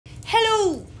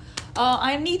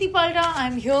I'm Neeti Palta.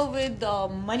 I'm here with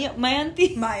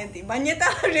Mayanti.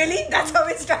 Manyata, really? That's how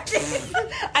it started.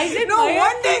 I said no Mayanti.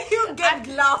 wonder you get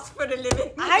laughs for a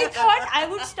living. I thought I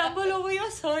would stumble over your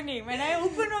surname and I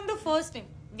opened on the first name.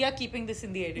 We are keeping this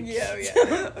in the edit.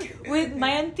 Yeah. Okay. With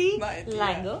Mayanti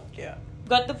Langer. Yeah.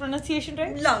 Got the pronunciation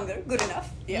right? Langer, good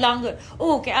enough. Yeah. Langer.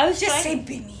 Oh, okay. I was just trying...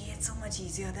 say Binny. It's so much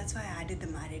easier. That's why I added the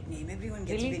married name. Everyone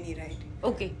gets Really? Binny right.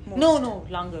 Okay. Most. No,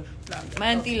 Langer.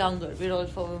 Mayanti Okay. Langer. We're all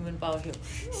for women power here.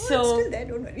 Oh, So, it's still there,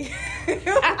 don't worry.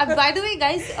 by the way,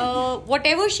 guys,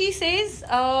 whatever she says is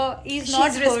not She's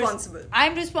hers. responsible.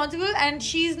 I'm responsible and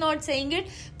she's not saying it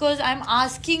because I'm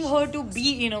asking her to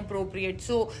be inappropriate.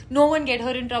 So, no one get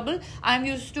her in trouble. I'm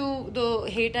used to the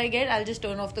hate I get. I'll just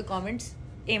turn off the comments.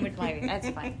 Aim it my way. That's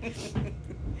fine.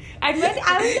 I was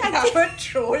actually... Have a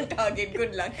troll target.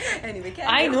 Good luck. Anyway,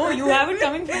 I know. You have it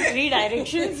coming from 3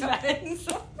 directions, man.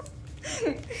 So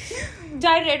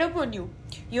I read up on you.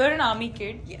 You're an army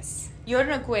kid. Yes. You're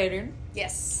an Aquarian.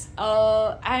 Yes.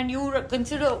 And you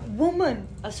consider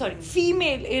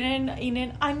female in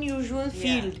an unusual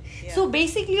field. Yeah. So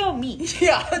basically, you're me.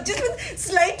 Yeah, just with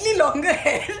slightly longer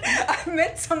hair. I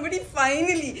met somebody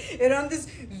finally around this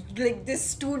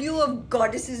studio of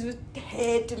goddesses with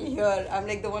hair till here. I'm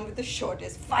like the one with the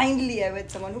shortest. Finally, I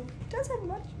met someone who does have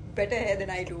much better hair than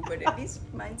I do, but at least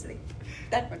mine's like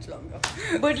that much longer.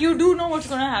 But you do know what's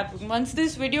gonna happen. Once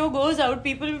this video goes out,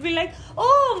 people will be like,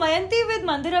 "Oh, Mayanti with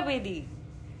Mandira Bedi."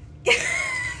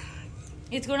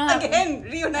 It's gonna happen. Again,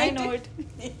 reunited. I know it.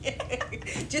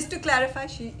 Just to clarify,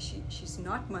 she's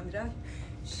not Mandira.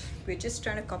 We're just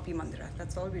trying to copy Mandira.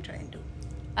 That's all we're trying to do.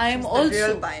 I am She's also the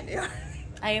real pioneer.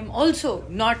 I am also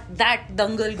not that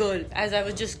dangle girl, as I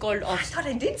was just called I off. thought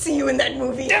I did see you in that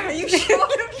movie. Are you sure?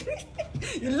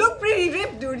 You look pretty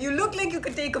ripped, dude. You look like you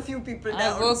could take a few people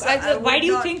down. Why do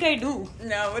you think I do?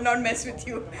 No, we'll not mess with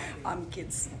you.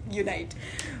 Kids, unite.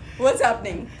 What's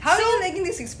happening? How are you liking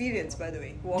this experience, by the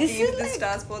way? Walking into the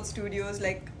Star Sports studios,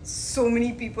 like so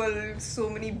many people, so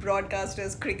many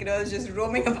broadcasters, cricketers just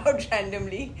roaming about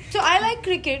randomly. So I like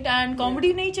cricket and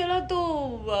comedy nahi chala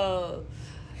to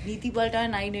Neeti Palta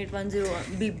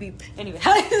 9810 beep beep. Anyway.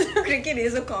 Cricket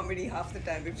is a comedy half the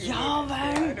time. If you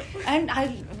man. And I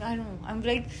don't know. I'm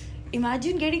like,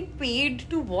 imagine getting paid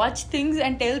to watch things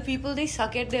and tell people they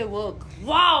suck at their work.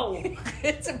 Wow!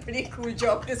 It's a pretty cool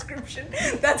job description.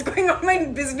 That's going on my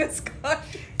business card.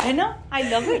 I know. I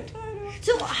love it.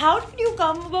 So how did you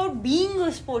come about being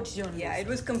a sports journalist? Yeah, it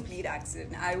was complete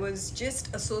accident. I was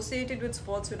just associated with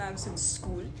sports when I was in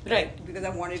school. Right. Because I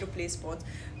wanted to play sports.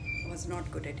 Was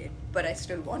not good at it, but I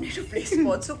still wanted to play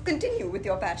sports. So continue with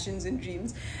your passions and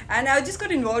dreams. And I just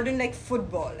got involved in like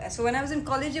football. So when I was in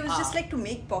college, it was just like to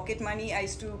make pocket money. I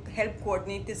used to help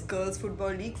coordinate this girls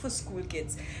football league for school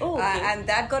kids. Oh, okay. And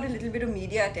that got a little bit of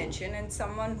media attention. And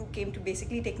someone who came to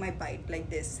basically take my bite like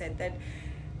this said that,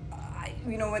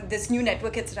 when this new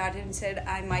network had started and said,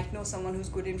 I might know someone who's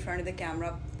good in front of the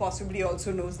camera, possibly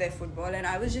also knows their football. And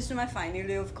I was just in my final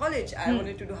year of college. I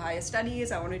wanted to do higher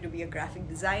studies. I wanted to be a graphic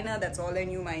designer. That's all I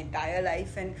knew my entire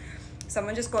life. And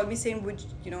someone just called me saying,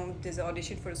 there's an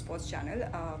audition for a sports channel.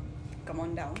 Come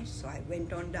on down. So I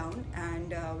went on down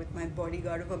and with my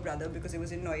bodyguard of a brother, because it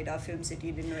was in Noida, Film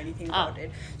City, didn't know anything about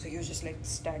it. So he was just like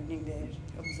standing there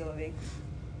observing.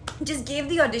 Just gave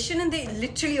the audition and they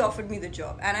literally offered me the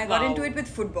job. And I got into it with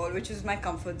football, which was my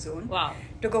comfort zone. Wow.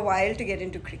 Took a while to get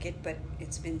into cricket, but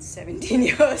it's been 17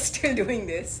 years still doing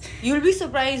this. You'll be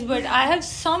surprised, but I have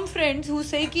some friends who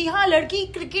say कि हाँ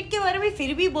लड़की cricket के बारे में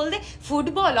फिर भी बोल दे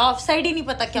football offside ही नहीं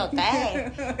पता क्या होता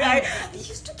है. I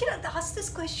used to get asked this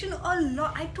question a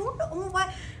lot. I don't know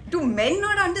why. Do men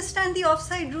not understand the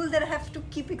offside rule that I have to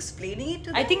keep explaining it to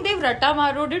them? I think they've ratta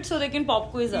marrowed it so they can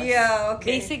pop quiz us. Yeah,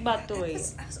 okay. Basic baat to hai.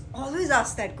 I was always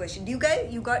asked that question. Do you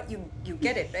guys, you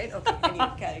get it, right? Okay,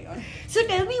 anyway, carry on. So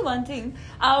tell me one thing.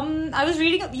 I was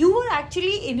reading, you were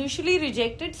actually initially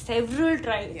rejected several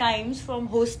times from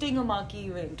hosting a marquee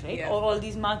event, right? Yeah. Or all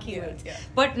these marquee events. Yeah.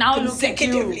 But now look at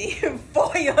you. Consecutively,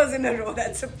 4 years in a row.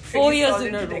 That's a pretty 4 years solid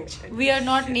in a row. rejection. We are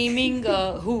not naming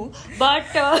who. But,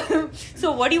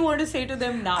 so what do you want to say to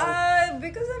them now?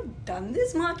 Because I've done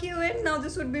this marquee event, now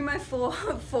this would be my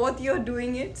fourth year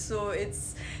doing it. So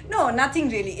it's, no, nothing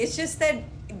really. It's just that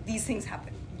these things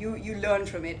happen. You learn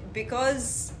from it.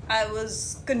 Because I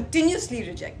was continuously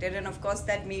rejected, and of course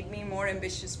that made me more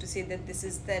ambitious to say that this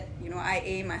is that, I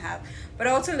aim, I have. But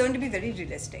I also learned to be very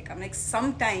realistic. I'm like,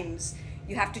 sometimes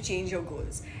you have to change your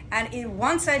goals. And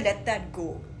once I let that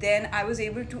go, then I was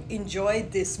able to enjoy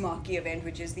this marquee event,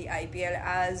 which is the IPL,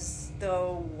 as the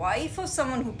wife of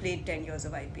someone who played 10 years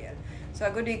of IPL. So I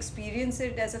got to experience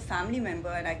it as a family member,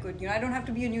 and I could, I don't have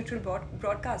to be a neutral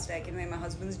broadcaster. I can wear my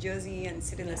husband's jersey and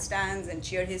sit in the stands and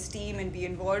cheer his team and be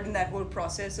involved in that whole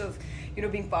process of,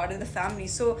 being part of the family.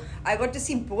 So I got to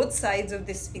see both sides of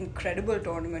this incredible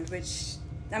tournament, which,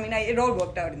 it all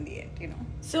worked out in the end.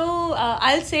 So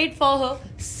I'll say it for her,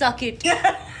 suck it.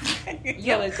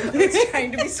 You're welcome. It's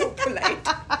trying to be so polite.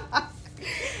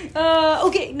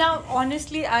 Okay, now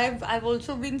honestly, I've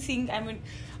also been seeing.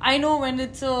 I know when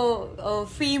it's a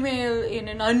female in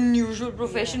an unusual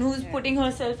profession who's putting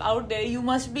herself out there, you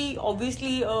must be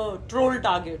obviously a troll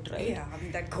target, right? Yeah,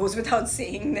 that goes without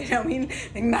saying. That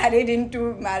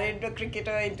married a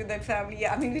cricketer into that family.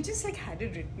 We just had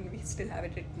it written. We still have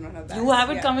it written on our backs. You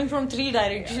have it coming from 3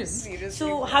 directions. Yeah, seriously.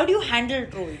 So how do you handle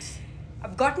trolls?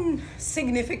 I've gotten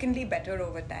significantly better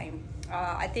over time.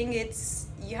 I think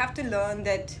you have to learn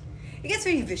that it gets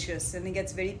very vicious and it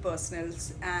gets very personal,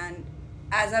 and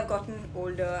as I've gotten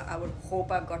older, I would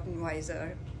hope I've gotten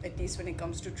wiser, at least when it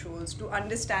comes to trolls, to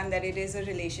understand that it is a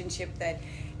relationship that,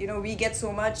 we get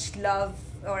so much love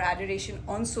or adoration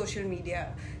on social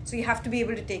media. So you have to be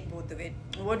able to take both of it.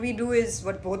 What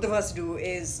both of us do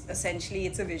is essentially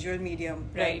it's a visual medium,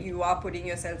 right? You are putting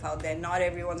yourself out there. Not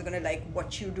everyone's going to like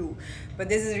what you do. But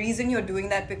there's a reason you're doing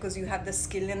that, because you have the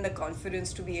skill and the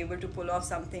confidence to be able to pull off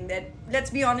something that,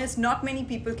 let's be honest, not many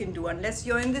people can do unless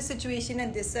you're in this situation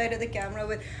and this side of the camera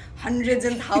with hundreds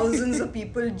and thousands of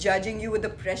people judging you with the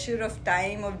pressure of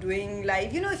time of doing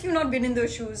live. If you've not been in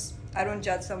those shoes, I don't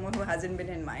judge someone who hasn't been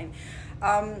in mine.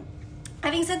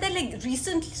 Having said that,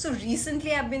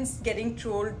 recently I've been getting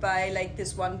trolled by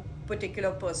this one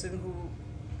particular person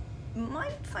who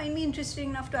might find me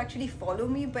interesting enough to actually follow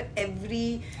me, but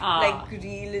every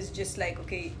reel is just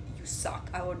okay, you suck,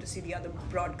 I want to see the other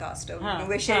broadcaster.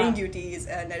 We're sharing duties,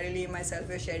 and Nareli and myself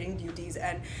were sharing duties,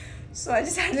 and so I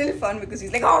just had a little fun because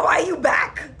he's like, oh, why are you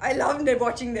back? I love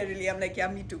watching Nareli. I'm like, yeah,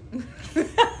 me too.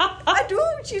 I do,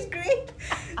 she's great.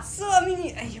 So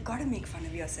you gotta make fun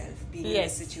of yourself being in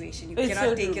this situation. You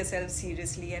cannot take yourself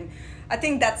seriously, and I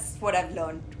think that's what I've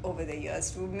learned over the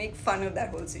years, to make fun of that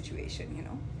whole situation,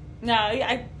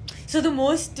 Yeah, so the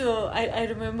most I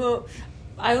remember,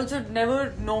 I also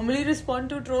never normally respond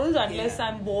to trolls unless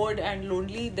I'm bored and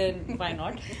lonely, then why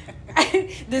not?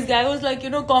 This guy was like,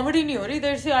 comedy nahi ho rahi,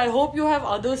 they say, I hope you have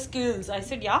other skills. I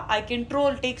said, yeah, I can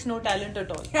troll, takes no talent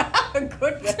at all.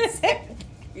 Good, well said.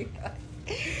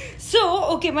 So,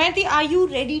 okay, Mayanti, are you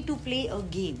ready to play a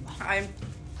game? I'm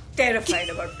terrified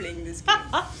about playing this game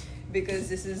because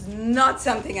this is not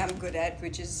something I'm good at,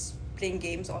 which is playing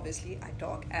games. Obviously I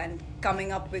talk and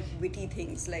coming up with witty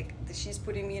things. She's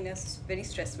putting me in a very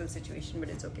stressful situation, but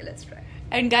it's okay, let's try.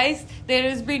 And guys, there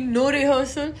has been no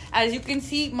rehearsal. As you can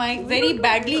see, my very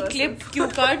badly clipped cue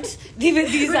cards,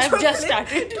 these I've just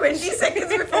started 20 seconds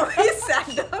before we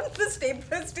sat down. The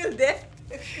stapler is still there.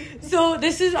 So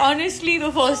this is honestly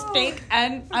the first take,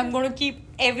 and I'm going to keep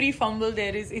every fumble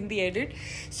there is in the edit.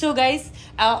 So guys,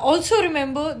 also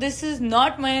remember, this is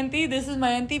not Mayanti. This is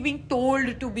Mayanti being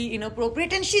told to be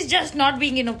inappropriate, and she's just not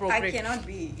being inappropriate. I cannot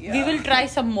be. Yeah. We will try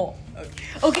some more.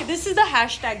 Okay, this is the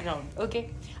hashtag round. Okay,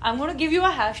 I'm going to give you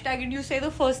a hashtag and you say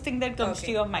the first thing that comes to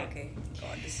your mind. Okay.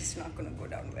 God, this is not going to go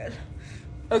down well.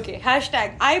 Okay,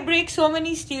 hashtag I break so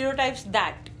many stereotypes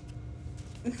that...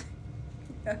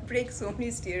 I break so many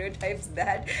stereotypes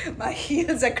that my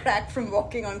heels are cracked from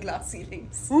walking on glass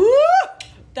ceilings. Woo!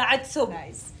 That's so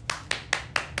nice.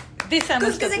 This I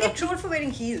must Because I get trolled for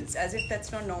wearing heels, as if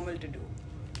that's not normal to do.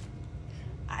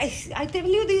 I tell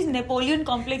you, these Napoleon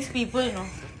complex people, no.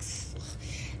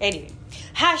 Anyway,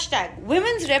 hashtag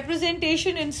women's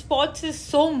representation in sports is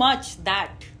so much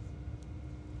that...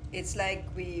 It's like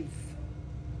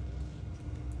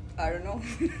I don't know.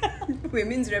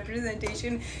 Women's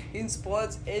representation in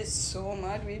sports is so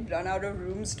much. We've run out of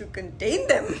rooms to contain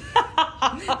them.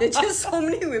 There's just so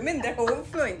many women. They're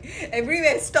overflowing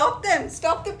everywhere. Stop them.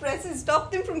 Stop the presses.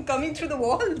 Stop them from coming through the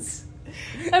walls.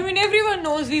 Everyone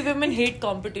knows we women hate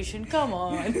competition. Come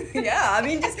on. Yeah,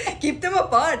 just keep them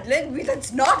apart.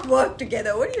 Let's not work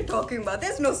together. What are you talking about?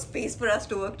 There's no space for us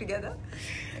to work together.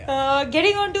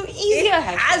 Getting on to easier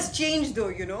It has changed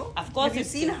though, Of course. Have you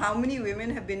seen how many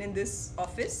women have been in this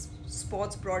office,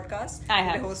 sports broadcast? I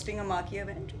have. They're hosting a marquee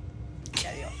event.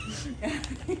 Carry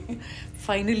on.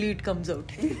 Finally it comes out.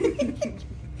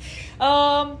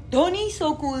 Dhoni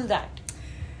so cool that...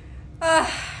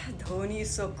 Dhoni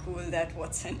is so cool that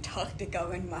what's Antarctica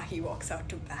when Mahi walks out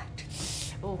to bat?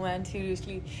 Oh man,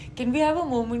 seriously. Can we have a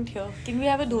moment here? Can we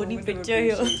have a Dhoni picture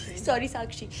here? Sorry,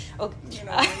 Sakshi.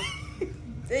 Okay.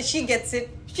 She gets it.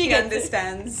 She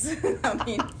understands.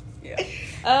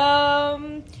 Yeah.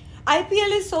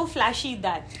 IPL is so flashy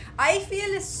that.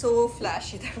 IPL is so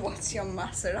flashy that what's your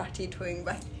Maserati doing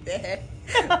back there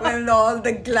when all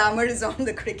the glamour is on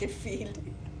the cricket field?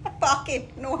 Park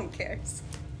it. No one cares.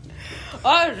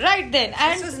 All right then.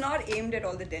 And this was not aimed at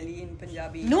all the Delhi and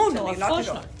Punjabi. No, Chennai, of course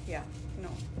at all. not. Yeah, no.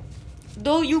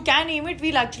 Though you can aim it,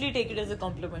 we'll actually take it as a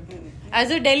compliment.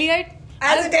 As a Delhiite.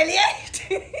 As a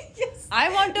Delhiite? Yes. I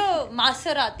want a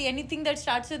Maserati. Anything that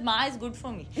starts with Ma is good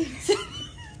for me.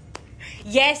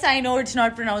 Yes, I know it's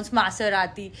not pronounced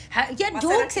Maserati. Yeah,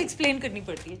 jokes explain करनी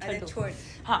पड़ती है. अरे छोड़.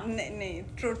 हाँ. नहीं,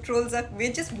 trolls are,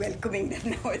 we're just welcoming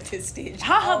them now at this stage.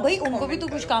 हाँ, भाई उनको भी तो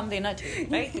कुछ काम देना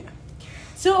चाहिए, right?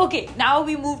 So, okay, now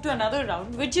we move to another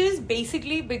round, which is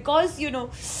basically because,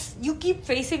 you keep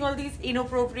facing all these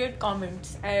inappropriate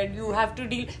comments and you have to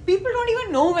deal... People don't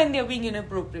even know when they're being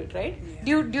inappropriate, right?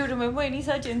 Yeah. Do you remember any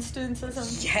such instance or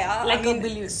something? Yeah. Like a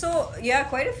billion. So, yeah,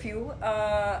 quite a few.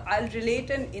 I'll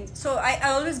relate so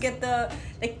I always get the...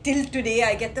 Like, till today,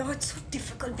 I get the... Oh, it's so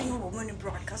difficult being a woman in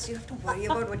broadcast. You have to worry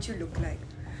about what you look like.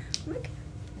 I'm like...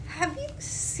 Have you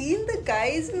seen the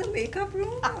guys in the makeup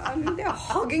room? I mean, they're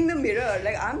hogging the mirror.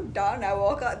 Like, I'm done. I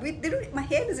walk out. My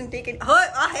hair doesn't take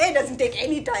our hair doesn't take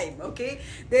any time, okay?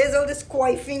 There's all this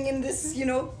coiffing and this,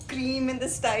 cream and the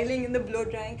styling and the blow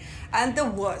drying. And the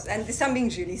worst, and this I'm being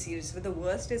really serious, but the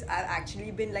worst is I've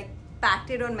actually been, like,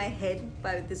 patted on my head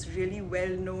by this really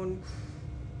well-known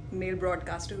male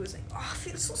broadcaster who's like, oh, I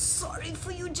feel so sorry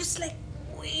for you, just, like,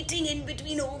 waiting in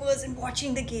between overs and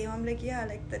watching the game. I'm like, yeah,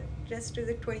 like the rest of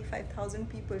the 25,000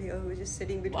 people here who are just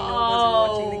sitting between overs and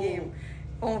watching the game.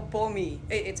 Oh, poor me.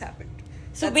 It's happened.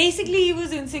 So basically he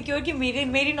was insecure कि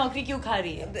मेरी नौकरी क्यों खा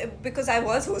रही है? Because I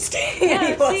was hosting. Yeah,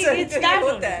 he wasn't. It's that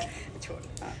only.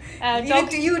 Leave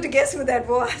it to you to guess who that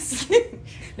was.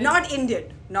 Not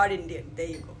Indian. There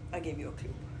you go. I gave you a clue.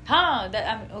 Okay.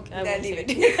 I won't leave say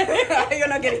it. You're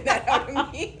not getting that out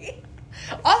of me.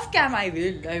 Off cam, I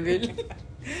will.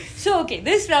 So, okay,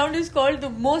 this round is called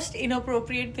the most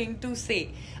inappropriate thing to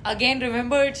say. Again,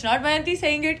 remember, it's not Mayanti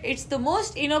saying it. It's the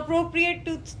most inappropriate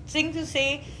thing to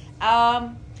say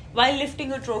while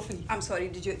lifting a trophy. I'm sorry,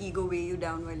 did your ego weigh you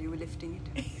down while you were lifting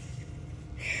it?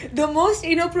 The most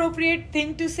inappropriate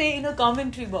thing to say in a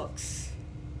commentary box.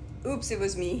 Oops, it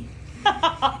was me.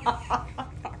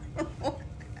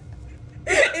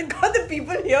 It got the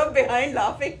people here behind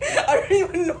laughing. I don't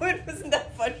even know it wasn't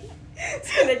that funny.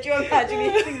 So let your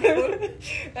imagination go.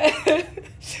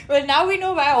 Well, now we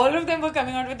know why all of them were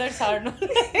coming out with that sarno.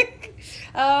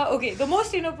 Okay, the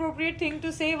most inappropriate thing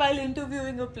to say while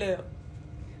interviewing a player.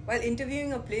 While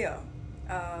interviewing a player?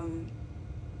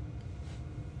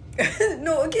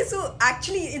 No, okay, so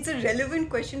actually it's a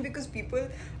relevant question because people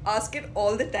ask it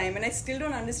all the time and I still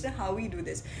don't understand how we do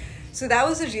this. So that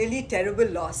was a really terrible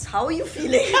loss. How are you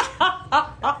feeling?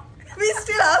 We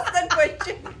still ask that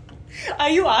question. Are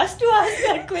you asked to ask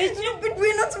that question? No, but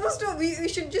we're not supposed to. We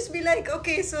should just be like,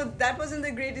 okay, so that wasn't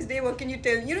the greatest day. What can you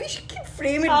tell? You should keep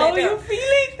frame it better. How are you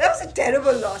feeling? That was a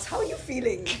terrible loss. How are you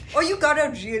feeling? Or you got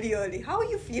out really early. How are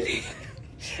you feeling?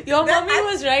 Your mommy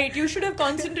was right. You should have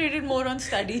concentrated more on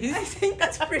studies. I think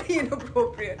that's pretty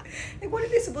inappropriate. Like, what are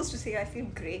they supposed to say? I feel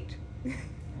great.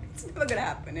 It's never gonna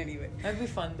happen anyway. That'd be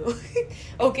fun though.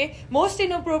 Okay, most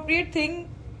inappropriate thing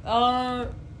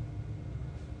that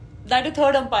a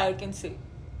third umpire can say.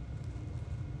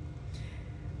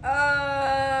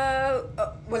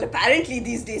 Well, apparently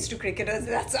these days to cricketers,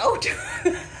 that's out.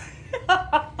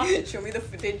 Show me the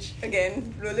footage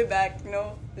again. Roll it back.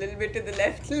 A little bit to the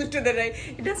left, a little to the right.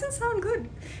 It doesn't sound good.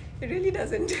 It really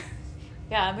doesn't.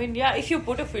 Yeah, I mean, yeah, if you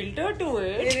put a filter to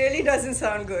it. It really doesn't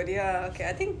sound good. Yeah, okay.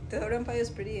 I think third umpire is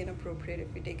pretty inappropriate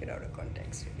if we take it out of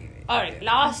context. Anyway. Alright,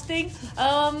 last thing.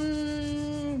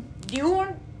 Do you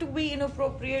want to be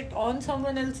inappropriate on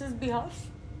someone else's behalf?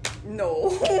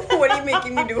 No. What are you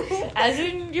making me do? As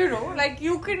in, like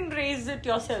you can raise it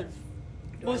yourself.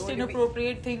 Most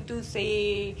inappropriate thing to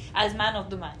say as man of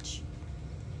the match.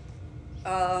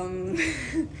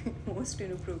 Most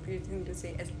inappropriate thing to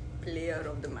say as player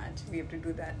of the match. We have to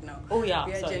do that now. Oh yeah,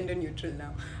 we are gender neutral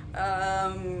now.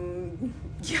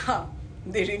 Yeah,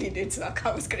 they really did suck.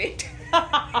 I was great.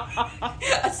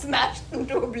 I smashed them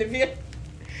to oblivion.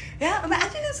 Yeah,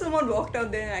 imagine if someone walked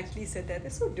out there and actually said that. They're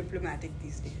so diplomatic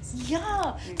these days.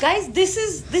 Yeah. Guys, this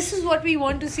is what we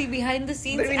want to see behind the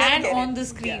scenes and on the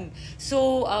screen. Yeah.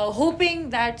 So, hoping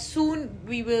that soon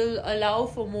we will allow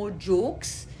for more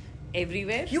jokes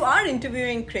everywhere. You are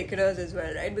interviewing cricketers as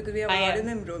well, right? Because we have a lot of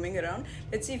them roaming around.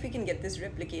 Let's see if we can get this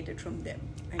replicated from them.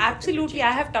 Absolutely.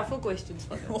 I have tougher questions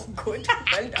for them. Oh, good.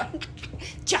 Well done.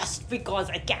 Just because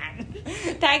I can.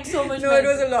 Thanks so much. No, it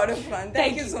was a lot of fun.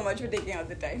 Thank you so much for taking out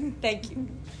the time. Thank you.